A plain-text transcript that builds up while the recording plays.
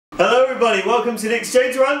everybody, welcome to the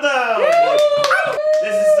Exchange Rundown!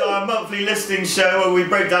 This is our monthly listing show where we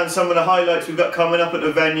break down some of the highlights we've got coming up at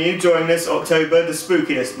the venue during this October, the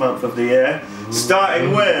spookiest month of the year.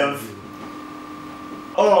 Starting with,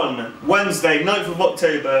 on Wednesday, 9th of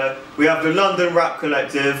October, we have the London rap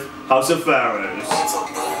collective, House of Pharaohs.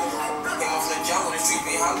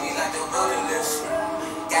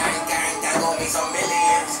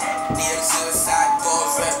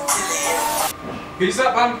 Who's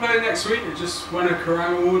that band playing next week? It just won a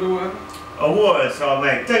Kerrang award or whatever? Awards? Oh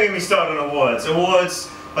mate, don't get me started on awards. Awards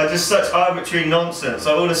are just such arbitrary nonsense.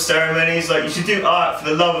 Like all the ceremonies, like you should do art for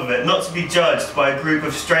the love of it, not to be judged by a group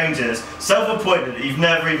of strangers, self-appointed that you've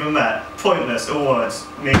never even met. Pointless awards.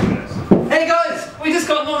 Meaningless. Hey guys, we just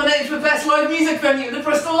got nominated for Best Live Music Venue at the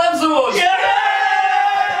Bristol Labs Awards! Yeah!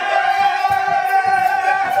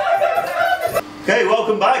 Okay,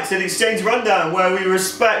 welcome back to the Exchange Rundown, where we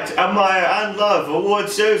respect, admire and love award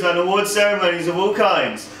shows and award ceremonies of all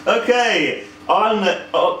kinds. Okay, on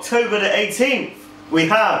October the 18th, we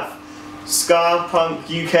have ska punk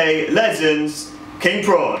UK legends, King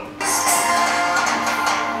Prawn.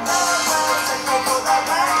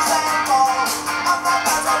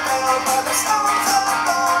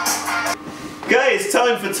 Okay, it's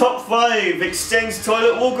time for top 5 Exchange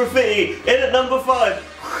Toilet Wall Graffiti. In at number 5.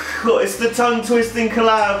 It's the tongue-twisting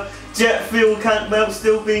collab. Jet fuel can't melt,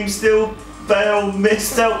 still beam, still bail,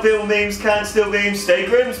 missed out bill memes, can't still beam, stay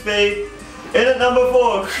Grimsby. In at number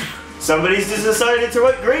 4, somebody's just decided to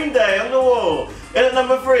write Green Day on the wall. In at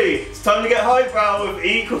number 3, it's time to get highbrow with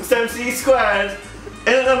E equals MC squared.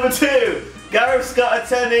 In at number 2, Gareth's got a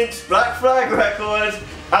 10-inch Black Flag record.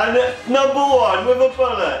 And at number 1 with a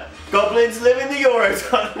bullet, goblins live in the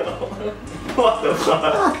Eurotunnel. What the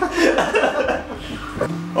fuck?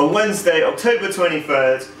 On Wednesday, October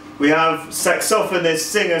 23rd, we have saxophonist,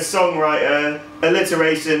 singer, songwriter,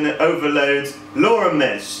 alliteration overload, Laura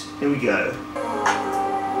Mish. Here we go.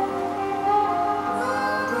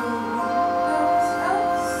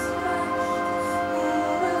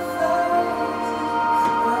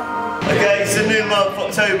 Okay, it's a new month,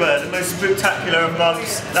 October, the most spectacular of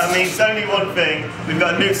months. That means only one thing. We've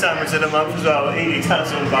got a new sandwich of the month as well. Edie, tell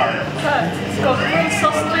us all about it. It's got grilled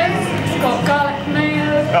sausages, it's got garlic mayo,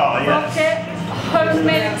 rocket,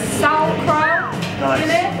 homemade sauerkraut in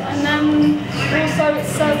it, and then also it's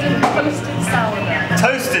served in toasted sourdough.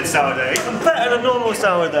 Toasted sourdough, even better than normal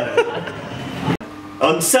sourdough.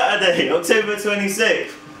 On Saturday, October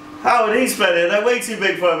 26th, how are these playing? They're way too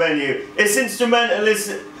big for a venue. It's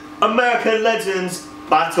instrumentalist American Legends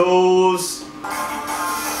Battles.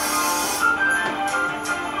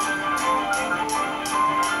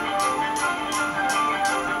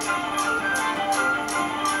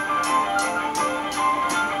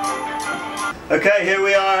 Okay, here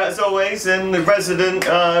we are as always in the resident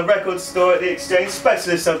record store at the Exchange,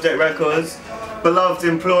 Specialist Subject Records. Beloved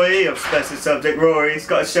employee of Specialist Subject, Rory. He's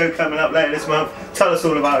got a show coming up later this month. Tell us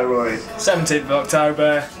all about it, Rory. 17th of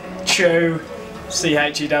October, Chew,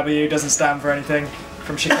 CHEW, doesn't stand for anything,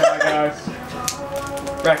 from Chicago.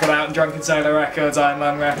 Record out on Drunken Sailor Records, Iron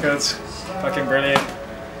Lung Records. Fucking brilliant.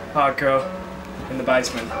 Hardcore. In the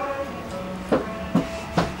basement.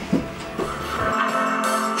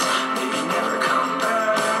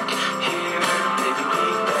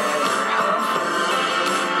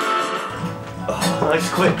 Nice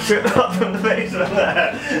quick trip up from the basement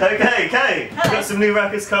there. Okay, Kay, we've got some new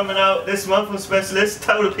records coming out this month on Specialist.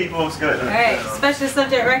 Tell the people what's going on. Alright, Specialist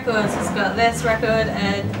Subject Records has got this record,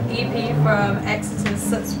 an EP from Exeter's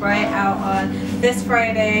Soot Sprite, out on this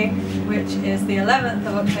Friday, which is the 11th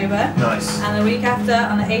of October. Nice. And the week after,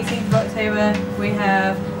 on the 18th of October, we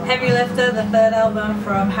have Heavy Lifter, the 3rd album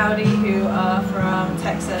from Howdy, who are from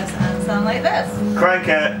Texas and sound like this. Crank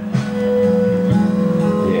it.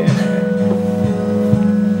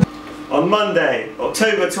 On Monday,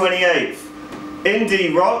 October 28th,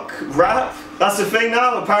 indie rock, rap, that's a thing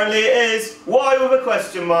now, apparently it is. Why with a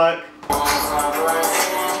question mark?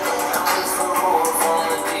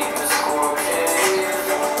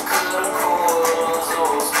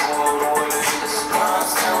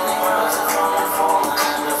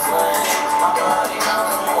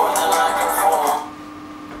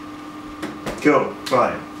 Cool,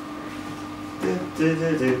 right.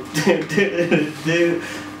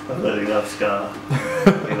 I really love ska.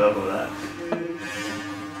 We love all that.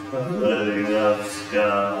 I really love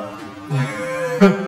ska.